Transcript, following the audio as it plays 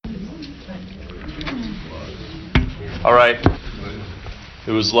All right.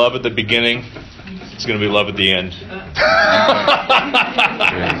 It was love at the beginning. It's going to be love at the end.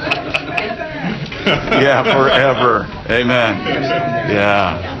 Yeah, forever. Amen.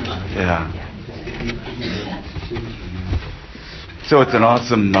 Yeah. So it's an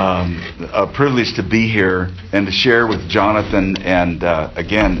awesome privilege to be here and to share with Jonathan. And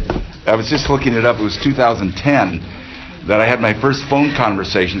again, I was just looking it up. It was 2010 that I had my first phone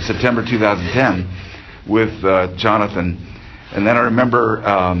conversation, September 2010, with Jonathan. And then I remember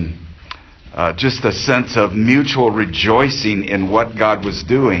just a sense of mutual rejoicing in what God was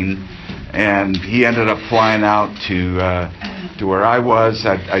doing. And he ended up flying out to where I was.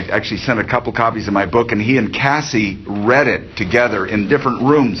 I actually sent a couple copies of my book, and he and Cassie read it together in different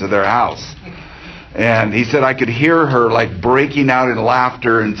rooms of their house. And he said I could hear her like breaking out in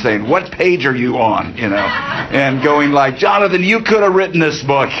laughter and saying, "What page are you on?" You know, and going like, "Jonathan, you could have written this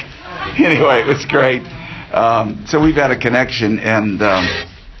book." Anyway, it was great. So we've had a connection, and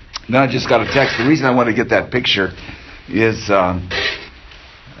then I just got a text. The reason I want to get that picture is when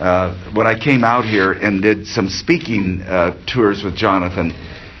I came out here and did some speaking tours with Jonathan,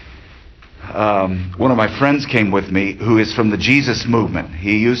 one of my friends came with me who is from the Jesus movement.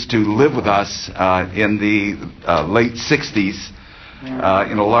 He used to live with us in the late 60s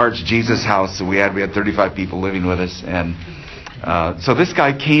in a large Jesus house that we had. We had 35 people living with us. And so this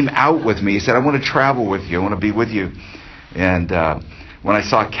guy came out with me. He said, "I want to travel with you. I want to be with you." And when I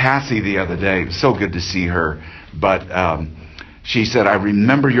saw Cassie the other day, it was so good to see her. But she said, "I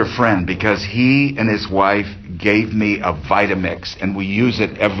remember your friend because he and his wife gave me a Vitamix, and we use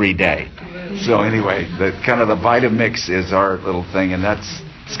it every day." So anyway, the Vitamix is our little thing, and that's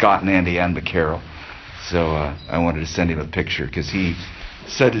Scott and Andy and McCarroll. So I wanted to send him a picture because he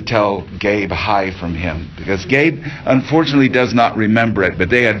said to tell Gabe hi from him, because Gabe unfortunately does not remember it, but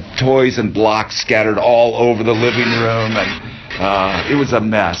they had toys and blocks scattered all over the living room, and it was a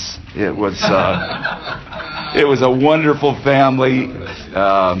mess. It was a wonderful family,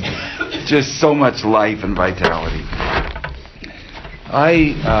 just so much life and vitality.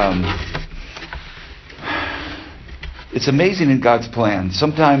 It's amazing in God's plan.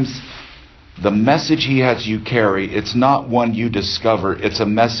 Sometimes the message He has you carry, it's not one you discover, it's a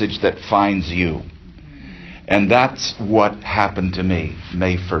message that finds you. And that's what happened to me,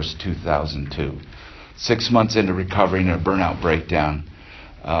 May 1st, 2002. 6 months into recovering a burnout breakdown.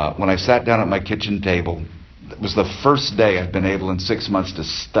 When I sat down at my kitchen table, it was the first day I've been able in 6 months to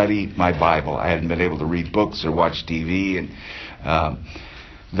study my Bible. I hadn't been able to read books or watch TV. And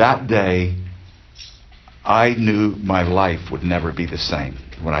that day, I knew my life would never be the same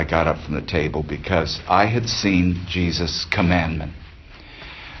when I got up from the table, because I had seen Jesus' commandment.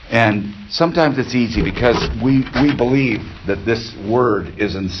 And sometimes it's easy because we believe that this word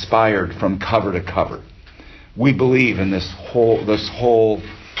is inspired from cover to cover. We believe in this whole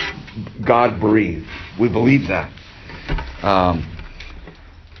God-breathed. We believe that.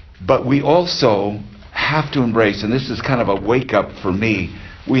 But we also have to embrace, and this is kind of a wake-up for me,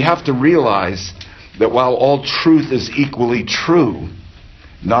 we have to realize that while all truth is equally true,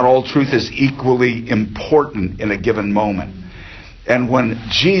 not all truth is equally important in a given moment. And when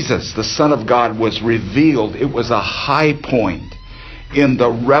Jesus, the Son of God, was revealed, it was a high point in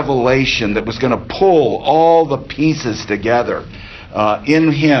the revelation that was going to pull all the pieces together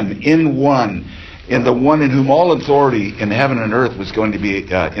in Him, in one, in the one in whom all authority in heaven and earth was going to be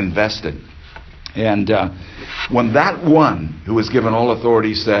invested. And when that one who was given all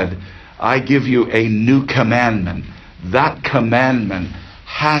authority said, "I give you a new commandment," that commandment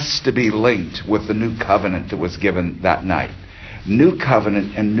has to be linked with the new covenant that was given that night. New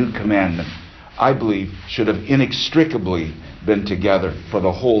covenant and new commandment, I believe, should have inextricably been together for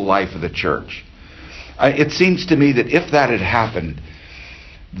the whole life of the church. It seems to me that if that had happened,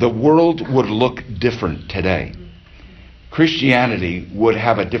 the world would look different today. Christianity would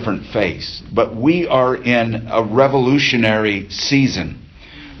have a different face. But we are in a revolutionary season.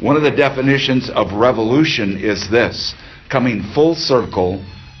 One of the definitions of revolution is this: coming full circle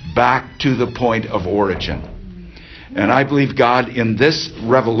back to the point of origin. And I believe God, in this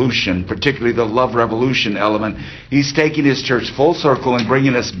revolution, particularly the love revolution element, He's taking His church full circle and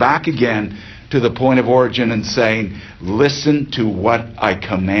bringing us back again to the point of origin and saying, "Listen to what I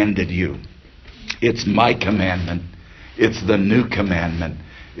commanded you." It's my commandment. It's the new commandment.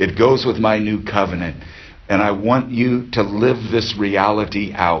 It goes with my new covenant. And I want you to live this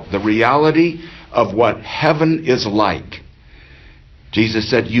reality out. The reality of what heaven is like. Jesus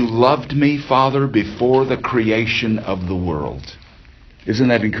said, "You loved me, Father, before the creation of the world." Isn't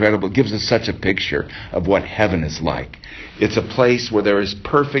that incredible? It gives us such a picture of what heaven is like. It's a place where there is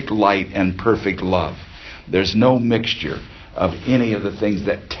perfect light and perfect love. There's no mixture of any of the things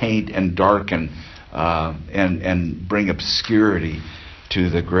that taint and darken and bring obscurity to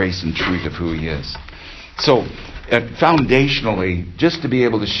the grace and truth of who He is. So, foundationally, just to be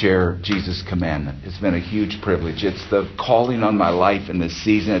able to share Jesus' commandment, it's been a huge privilege. It's the calling on my life in this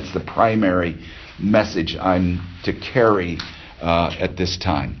season. It's the primary message I'm to carry at this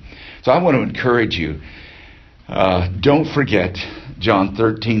time. So I want to encourage you, don't forget John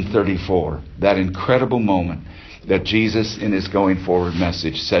 13:34, that incredible moment that Jesus, in His going forward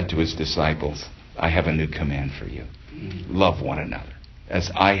message, said to His disciples, I have a new command for you. Love one another. As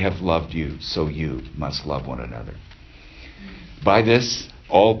I have loved you, so you must love one another. By this,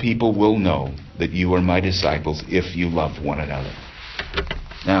 all people will know that you are my disciples if you love one another.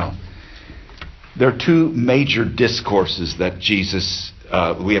 Now, there are two major discourses that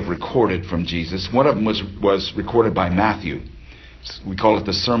we have recorded from Jesus. One of them was recorded by Matthew. We call it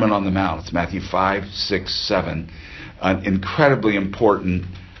the Sermon on the Mount. It's Matthew 5, 6, 7. An incredibly important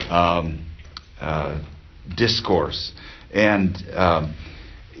discourse. And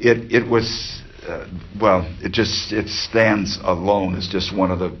it stands alone as just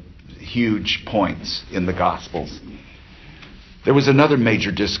one of the huge points in the Gospels. There was another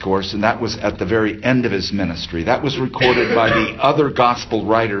major discourse, and that was at the very end of His ministry. That was recorded by the other Gospel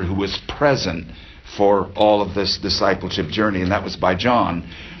writer who was present for all of this discipleship journey, and that was by John.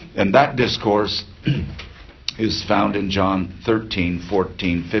 And that discourse is found in John 13,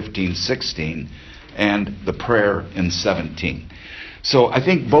 14, 15, 16, and the prayer in 17. So I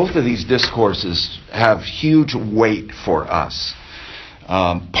think both of these discourses have huge weight for us.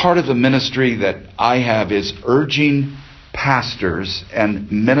 Part of the ministry that I have is urging pastors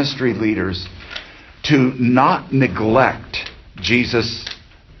and ministry leaders to not neglect Jesus,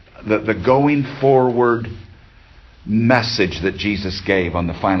 the going forward message that Jesus gave on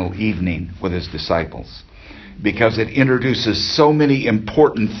the final evening with His disciples, because it introduces so many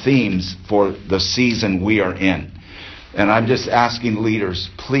important themes for the season we are in. And I'm just asking leaders,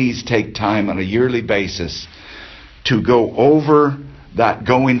 please take time on a yearly basis to go over that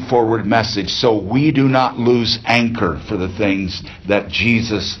going forward message so we do not lose anchor for the things that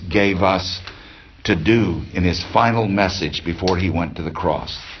Jesus gave us to do in His final message before He went to the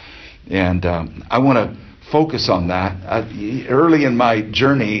cross. And I want to focus on that. Early in my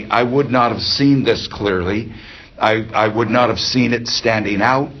journey, I would not have seen this clearly. I would not have seen it standing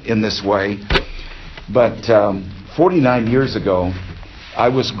out in this way. But 49 years ago, I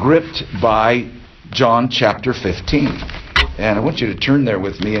was gripped by John chapter 15. And I want you to turn there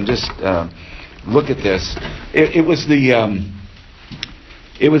with me and just look at this. It was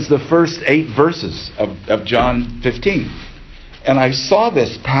the first 8 verses of John 15. And I saw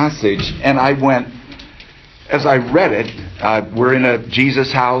this passage and I went, as I read it, we're in a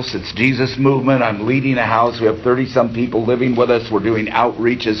Jesus house. It's Jesus movement. I'm leading a house. We have 30-some people living with us. We're doing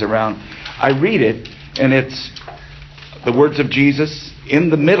outreaches around. I read it, and it's the words of Jesus in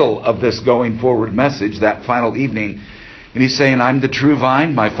the middle of this going forward message, that final evening. And He's saying, I'm the true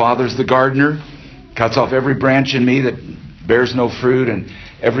vine. My Father's the gardener. Cuts off every branch in me that bears no fruit, and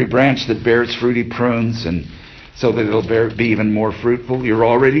every branch that bears fruit He prunes, and so that it'll be even more fruitful. You're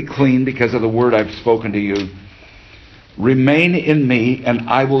already clean because of the word I've spoken to you. Remain in me, and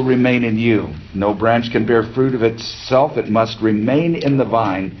I will remain in you. No branch can bear fruit of itself. It must remain in the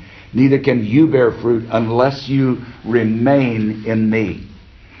vine. Neither can you bear fruit unless you remain in me.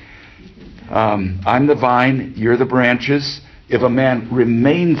 I'm the vine, you're the branches. If a man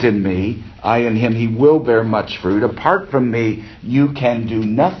remains in me, I in him, he will bear much fruit. Apart from me, you can do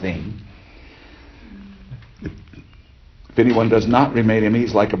nothing. If anyone does not remain in me,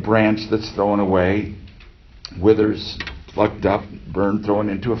 he's like a branch that's thrown away, withers, plucked up, burned, thrown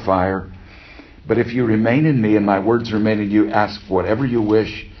into a fire. But if you remain in me and my words remain in you, ask whatever you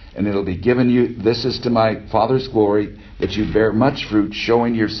wish, and it'll be given you. This is to my Father's glory, that you bear much fruit,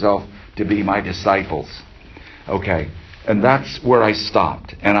 showing yourself to be my disciples. Okay, and that's where I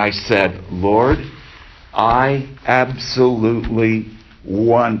stopped. And I said, Lord, I absolutely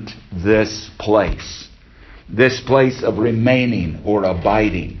want this place of remaining or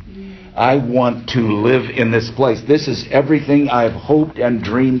abiding. I want to live in this place. This is everything I've hoped and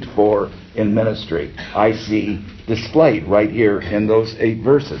dreamed for in ministry. I see displayed right here in those 8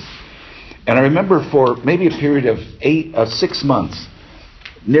 verses. And I remember for maybe a period of 6 months,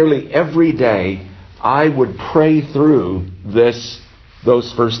 nearly every day, I would pray through those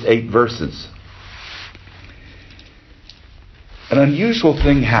first 8 verses. An unusual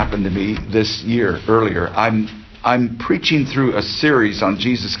thing happened to me this year earlier. I'm preaching through a series on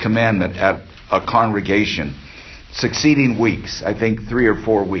Jesus' commandment at a congregation, succeeding weeks, I think 3 or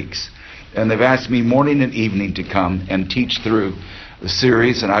 4 weeks. And they've asked me morning and evening to come and teach through the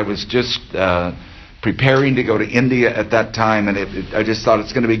series, and I was just preparing to go to India at that time, and I just thought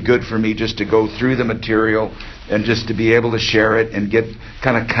it's going to be good for me just to go through the material and just to be able to share it and get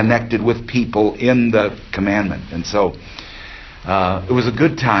kind of connected with people in the commandment. And so it was a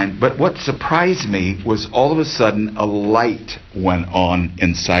good time. But what surprised me was all of a sudden a light went on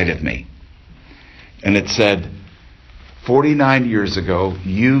inside of me. And it said, 49 years ago,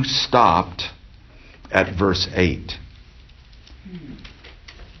 you stopped at verse 8.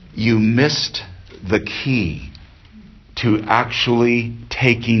 You missed the key to actually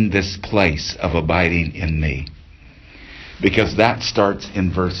taking this place of abiding in me. Because that starts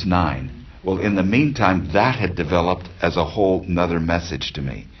in verse 9. Well, in the meantime, that had developed as a whole nother message to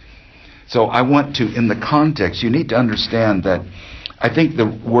me. So I want to, in the context, you need to understand that I think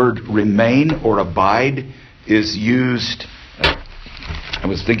the word remain or abide is used, I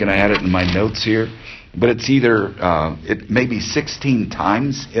was thinking I had it in my notes here, but it's either, it may be 16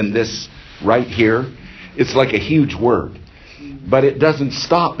 times in this right here. It's like a huge word. But it doesn't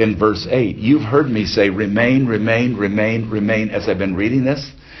stop in verse 8. You've heard me say remain, remain, remain, remain as I've been reading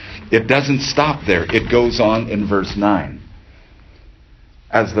this. It doesn't stop there. It goes on in verse 9.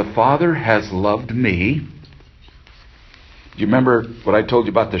 As the Father has loved me. Do you remember what I told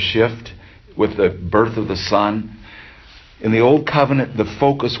you about the shift with the birth of the Son? In the Old Covenant, the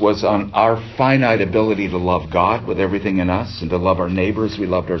focus was on our finite ability to love God with everything in us and to love our neighbor as we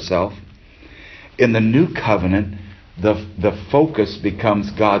loved ourselves. In the New Covenant, the focus becomes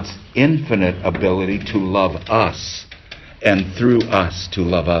God's infinite ability to love us and through us to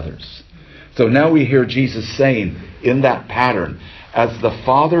love others. So now we hear Jesus saying in that pattern, as the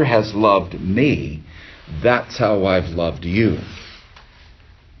Father has loved me, that's how I've loved you.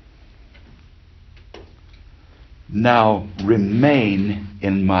 Now remain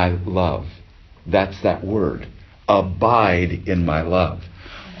in my love. That's that word. Abide in my love.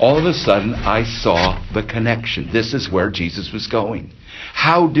 All of a sudden, I saw the connection. This is where Jesus was going.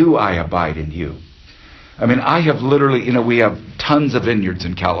 How do I abide in you? I mean, I have literally, we have tons of vineyards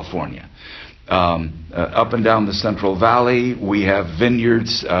in California. Up and down the Central Valley, we have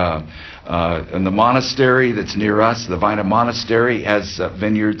vineyards. In the monastery that's near us, the Vina Monastery, has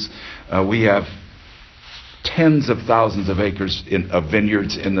vineyards. We have tens of thousands of acres of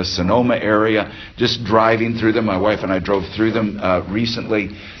vineyards in the Sonoma area. Just driving through them, my wife and I drove through them recently,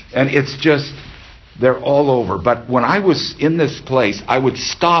 and it's just, they're all over. But when I was in this place, I would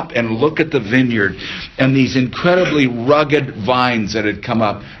stop and look at the vineyard and these incredibly rugged vines that had come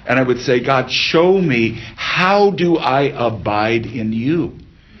up, and I would say, God, show me, how do I abide in you?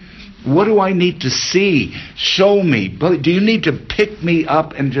 What do I need to see? Show me. Do you need to pick me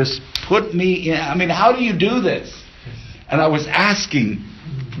up and just put me in? I mean, how do you do this? And I was asking,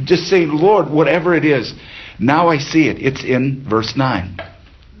 just saying, Lord, whatever it is. Now I see it. It's in verse 9.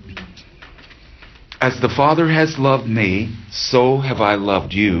 As the Father has loved me, so have I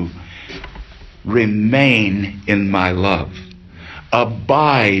loved you. Remain in my love.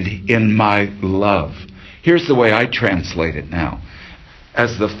 Abide in my love. Here's the way I translate it now.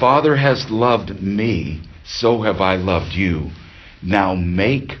 As the Father has loved me, so have I loved you. Now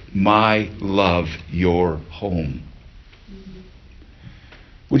make my love your home.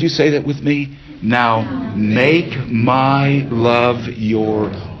 Would you say that with me? Now make my love your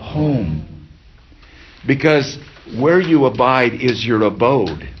home. Because where you abide is your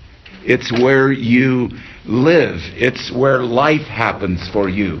abode. It's where you live. It's where life happens for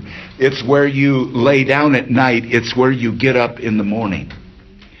you. It's where you lay down at night. It's where you get up in the morning.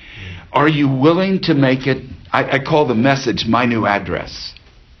 Are you willing to make it, I call the message my new address.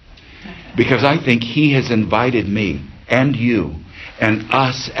 Because I think He has invited me and you and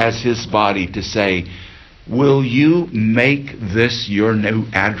us as His body to say, will you make this your new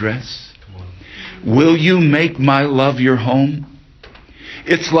address? Will you make my love your home?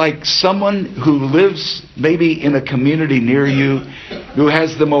 It's like someone who lives maybe in a community near you who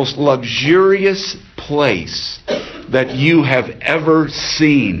has the most luxurious place that you have ever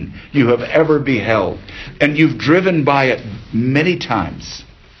seen, you have ever beheld. And you've driven by it many times.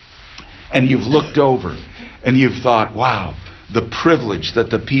 And you've looked over and you've thought, wow, the privilege that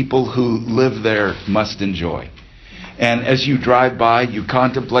the people who live there must enjoy. And as you drive by, you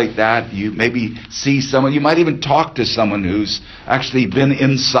contemplate that, you maybe see someone, you might even talk to someone who's actually been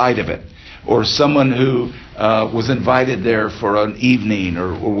inside of it, or someone who was invited there for an evening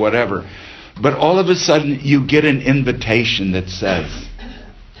or whatever. But all of a sudden, you get an invitation that says,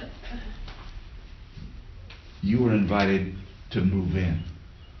 you were invited to move in,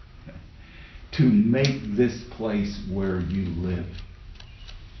 to make this place where you live.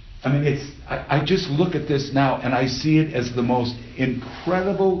 I mean, I just look at this now and I see it as the most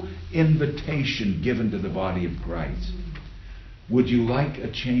incredible invitation given to the body of Christ. Would you like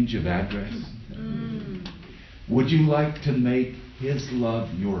a change of address? Would you like to make His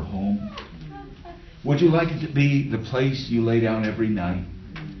love your home? Would you like it to be the place you lay down every night?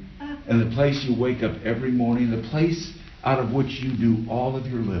 And the place you wake up every morning? The place out of which you do all of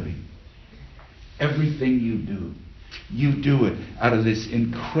your living? Everything you do it out of this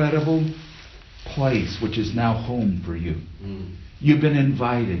incredible place which is now home for you. You've been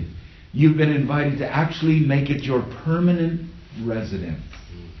invited. You've been invited to actually make it your permanent residence.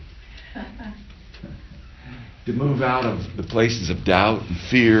 To move out of the places of doubt and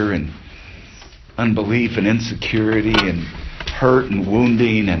fear and unbelief and insecurity and hurt and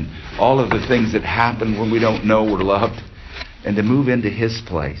wounding and all of the things that happen when we don't know we're loved, and to move into His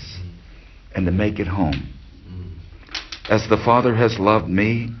place and to make it home. As the Father has loved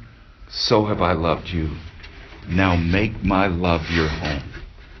me, so have I loved you. Now make my love your home.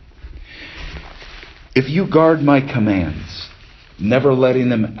 If you guard my commands, never letting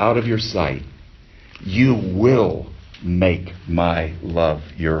them out of your sight, you will make my love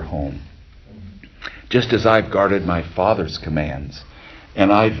your home. Just as I've guarded my Father's commands,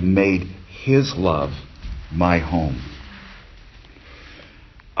 and I've made His love my home.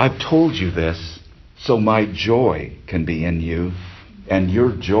 I've told you this so my joy can be in you and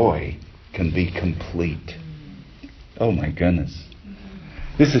your joy can be complete. Oh my goodness.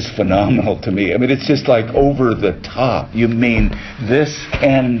 This is phenomenal to me. I mean, it's just like over the top. You mean this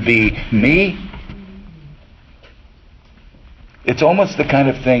can be me? It's almost the kind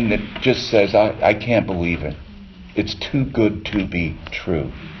of thing that just says, I can't believe it. It's too good to be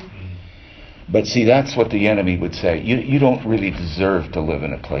true. But see, that's what the enemy would say. You don't really deserve to live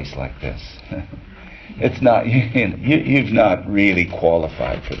in a place like this. It's not, you've not really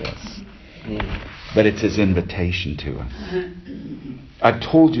qualified for this. But it's His invitation to us. I've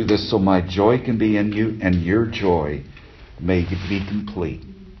told you this so my joy can be in you and your joy may be complete.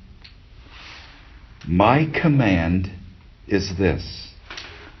 My command is this: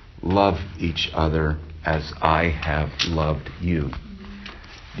 love each other as I have loved you.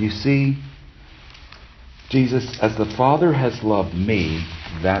 Do you see? Jesus, as the Father has loved me,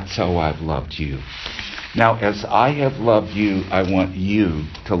 that's how I've loved you. Now, as I have loved you, I want you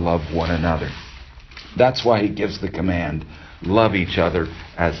to love one another. That's why He gives the command, love each other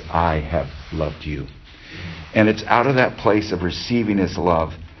as I have loved you. And it's out of that place of receiving His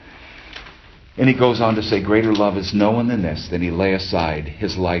love. And He goes on to say, greater love is no one than this, than He lay aside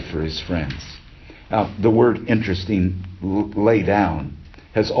His life for His friends. Now, the word interesting, lay down,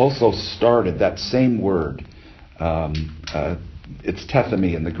 has also started, that same word, it's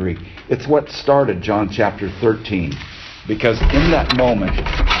tethemi in the Greek. It's what started John chapter 13. Because in that moment,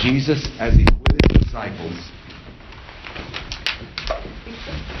 Jesus, as He's with His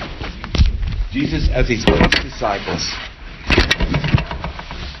disciples,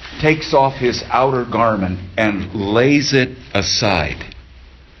 takes off His outer garment and lays it aside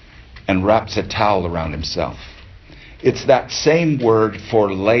and wraps a towel around Himself. It's that same word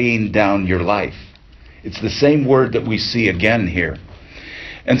for laying down your life. It's the same word that we see again here.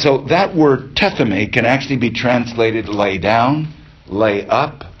 And so that word tethemi can actually be translated lay down, lay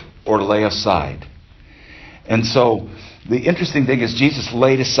up, or lay aside. And so the interesting thing is Jesus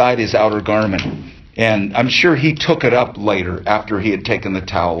laid aside His outer garment. And I'm sure He took it up later after He had taken the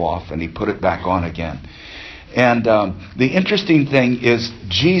towel off and He put it back on again. And the interesting thing is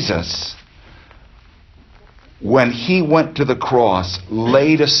Jesus, when He went to the cross,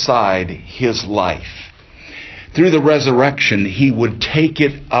 laid aside His life. Through the resurrection, He would take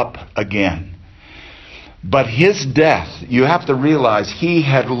it up again. But His death, you have to realize, He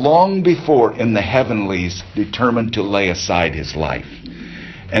had long before in the heavenlies determined to lay aside His life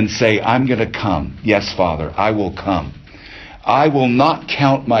and say, I'm going to come. Yes, Father, I will come. I will not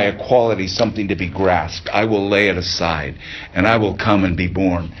count my equality something to be grasped. I will lay it aside, and I will come and be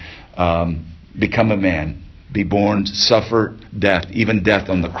born, become a man, be born, suffer death, even death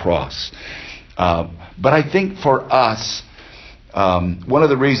on the cross. But I think for us, one of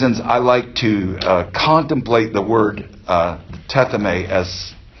the reasons I like to contemplate the word tethemi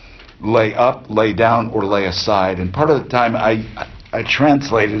as lay up, lay down, or lay aside, and part of the time I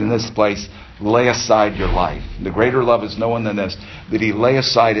translate it in this place, lay aside your life. The greater love is no one than this, that He lay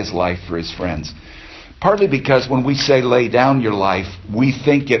aside His life for His friends. Partly because when we say lay down your life, we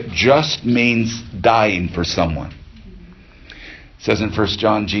think it just means dying for someone. It says in 1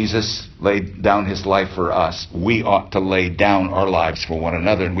 John, Jesus laid down his life for us. We ought to lay down our lives for one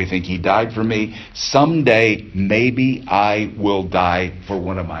another. And we think he died for me. Someday, maybe I will die for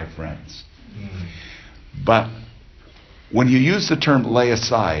one of my friends. But when you use the term lay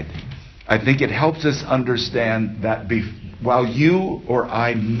aside, I think it helps us understand that while you or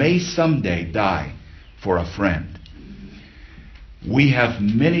I may someday die for a friend, we have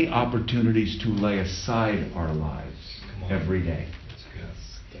many opportunities to lay aside our lives every day.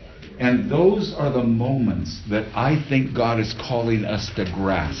 And those are the moments that I think God is calling us to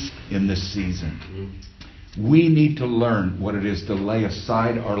grasp in this season. We need to learn what it is to lay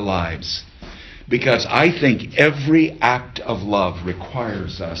aside our lives, because I think every act of love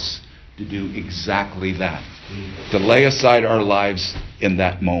requires us to do exactly that. To lay aside our lives in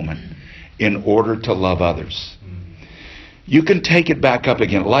that moment in order to love others. You can take it back up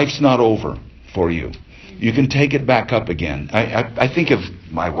again. Life's not over for you. You can take it back up again. I think of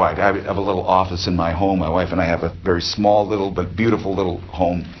my wife. I have a little office in my home. My wife and I have a very small little but beautiful little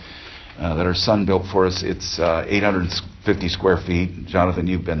home that our son built for us. It's 850 square feet. Jonathan,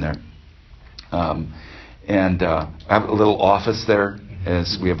 you've been there. And I have a little office there.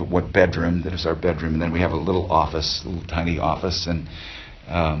 As we have one bedroom, that is our bedroom, and then we have a little office, a little tiny office. And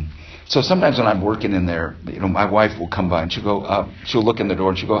so sometimes when I'm working in there, my wife will come by and she'll look in the door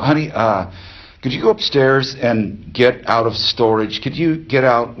and she'll go, honey, could you go upstairs and get out of storage? Could you get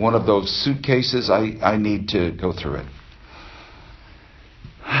out one of those suitcases? I need to go through it.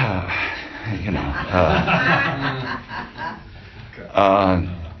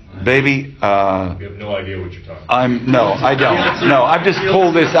 Baby, You have no idea what you're talking about. No, I don't. No, I've just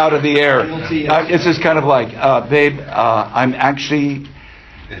pulled this out of the air. It's just kind of like, babe, I'm actually,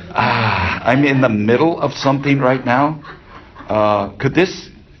 I'm in the middle of something right now. Could this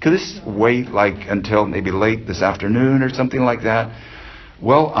wait like until maybe late this afternoon or something like that?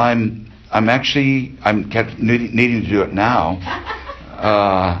 Well, I'm needing to do it now.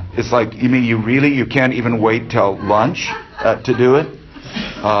 It's like, you mean you can't even wait till lunch to do it?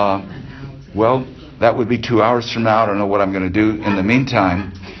 Well, that would be 2 hours from now. I don't know what I'm going to do in the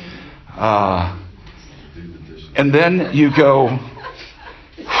meantime. And then you go,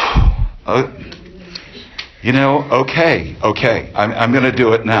 okay, I'm going to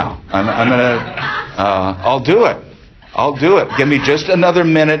do it now. I'll do it. Give me just another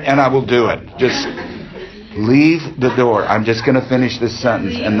minute and I will do it. Just leave the door. I'm just going to finish this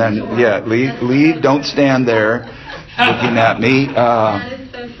sentence. And then, leave. Don't stand there looking at me.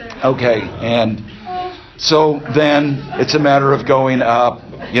 Okay, and so then it's a matter of going up,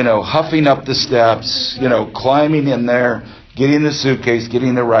 huffing up the steps, climbing in there, getting the suitcase,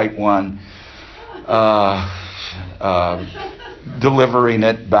 getting the right one, delivering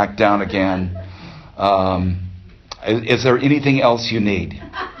it back down again. Is there anything else you need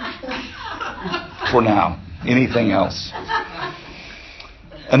for now? Anything else?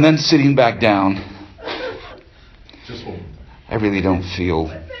 And then sitting back down. I really don't feel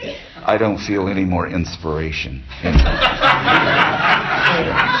any more inspiration.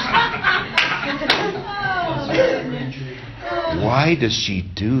 Why does she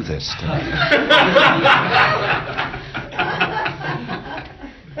do this to me?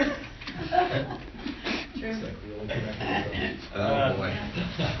 Oh boy.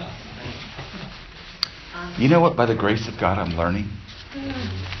 You know what, by the grace of God, I'm learning?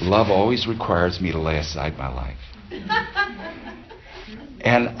 Love always requires me to lay aside my life.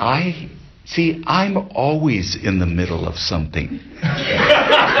 And I'm always in the middle of something.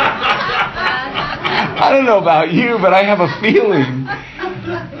 I don't know about you, but I have a feeling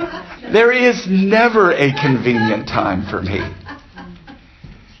there is never a convenient time for me.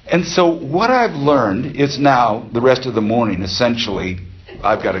 And so what I've learned is now, the rest of the morning, essentially,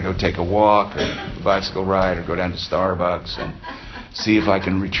 I've got to go take a walk or a bicycle ride or go down to Starbucks and see if I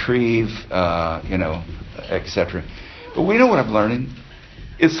can retrieve, etc. But we know what I'm learning.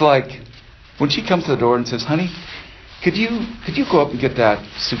 It's like when she comes to the door and says, honey, could you go up and get that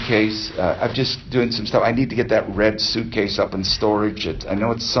suitcase? I'm just doing some stuff. I need to get that red suitcase up in storage. I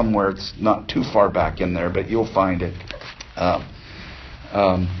know it's somewhere. It's not too far back in there, but you'll find it.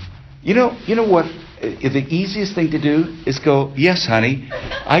 You know what? The easiest thing to do is go, yes, honey,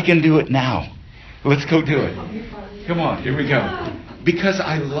 I can do it now. Let's go do it. Come on, here we go. Because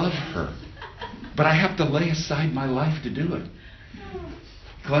I love her. But I have to lay aside my life to do it.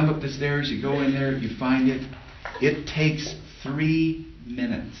 Climb up the stairs, you go in there, you find it. It takes 3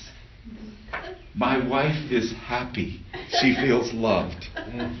 minutes. My wife is happy. She feels loved.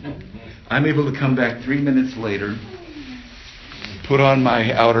 I'm able to come back 3 minutes later, put on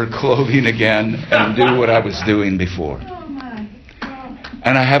my outer clothing again, and do what I was doing before.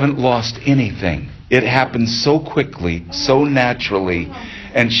 And I haven't lost anything. It happens so quickly, so naturally.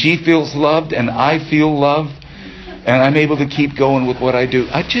 And she feels loved and I feel loved. And I'm able to keep going with what I do.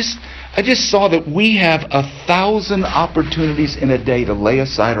 I just saw that we have 1,000 opportunities in a day to lay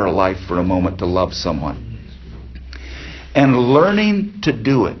aside our life for a moment to love someone. And learning to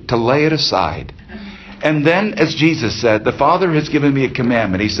do it, to lay it aside. And then, as Jesus said, the Father has given me a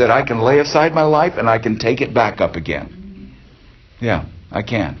commandment. He said, I can lay aside my life and I can take it back up again. Yeah, I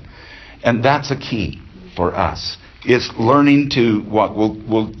can. And that's a key for us, is learning to what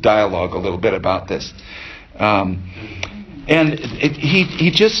we'll dialogue a little bit about this. And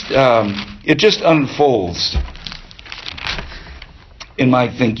it just unfolds in my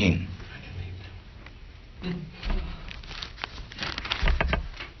thinking.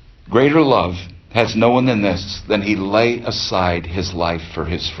 Greater love has no one than this, than he lay aside his life for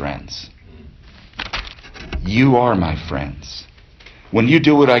his friends. You are my friends. When you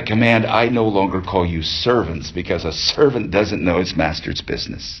do what I command, I no longer call you servants, because a servant doesn't know his master's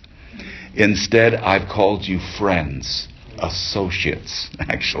business. Instead, I've called you friends, associates,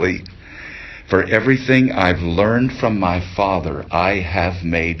 actually. For everything I've learned from my Father, I have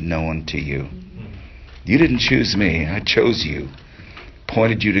made known to you. You didn't choose me, I chose you.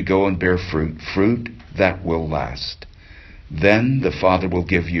 Pointed you to go and bear fruit that will last. Then the Father will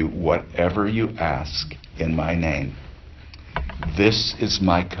give you whatever you ask in my name. This is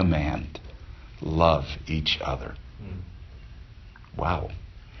my command. Love each other. Wow.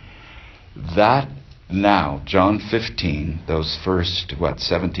 That now, John 15, those first,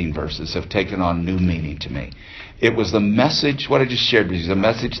 17 verses have taken on new meaning to me. It was the message, what I just shared with you, is a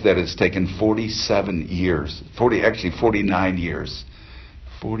message that has taken 47 years,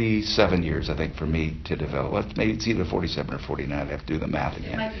 I think, for me to develop. Well, maybe it's either 47 or 49. I have to do the math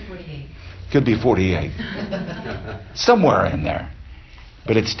again. It might be 48. Could be 48. Somewhere in there.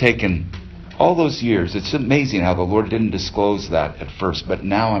 But it's taken all those years. It's amazing how the Lord didn't disclose that at first, but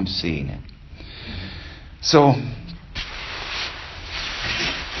now I'm seeing it. So,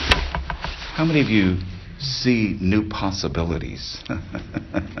 how many of you see new possibilities?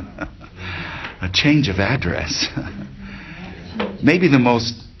 A change of address. Maybe the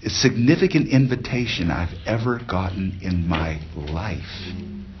most significant invitation I've ever gotten in my life.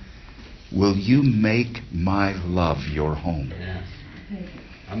 Will you make my love your home? Yeah.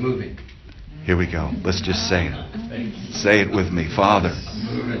 I'm moving. Here we go. Let's just say it. Say it with me. Father.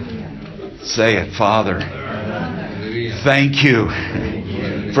 Say it, Father. Thank you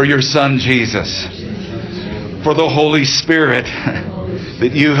for your Son Jesus. For the Holy Spirit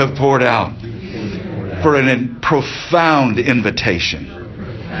that you have poured out. For a profound invitation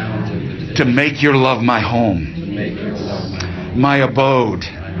to make your love my home, my abode,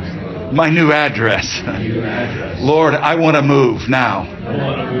 my new address. Lord, I want to move now.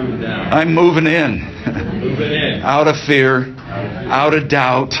 I'm moving in. Out of fear, out of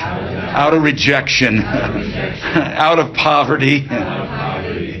doubt, out of rejection, out of poverty,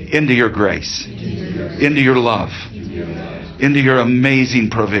 into your grace, into your love, into your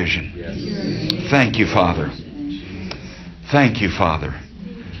amazing provision. Thank you, Father. Thank you, Father.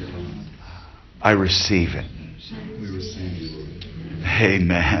 I receive it.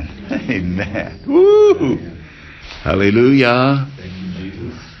 Amen. Amen. Woo! Hallelujah.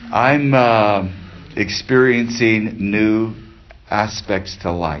 I'm experiencing new aspects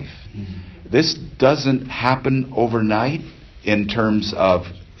to life. This doesn't happen overnight in terms of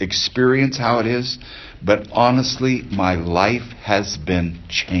experience how it is, but honestly, my life has been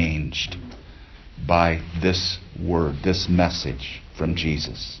changed by this word, this message from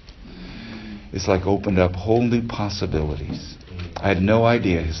Jesus. It's like opened up whole new possibilities. I had no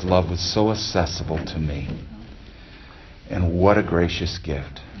idea his love was so accessible to me. And what a gracious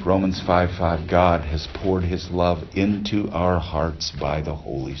gift. Romans 5:5, God has poured his love into our hearts by the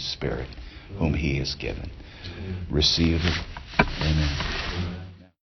Holy Spirit, whom he has given. Receive it. Amen.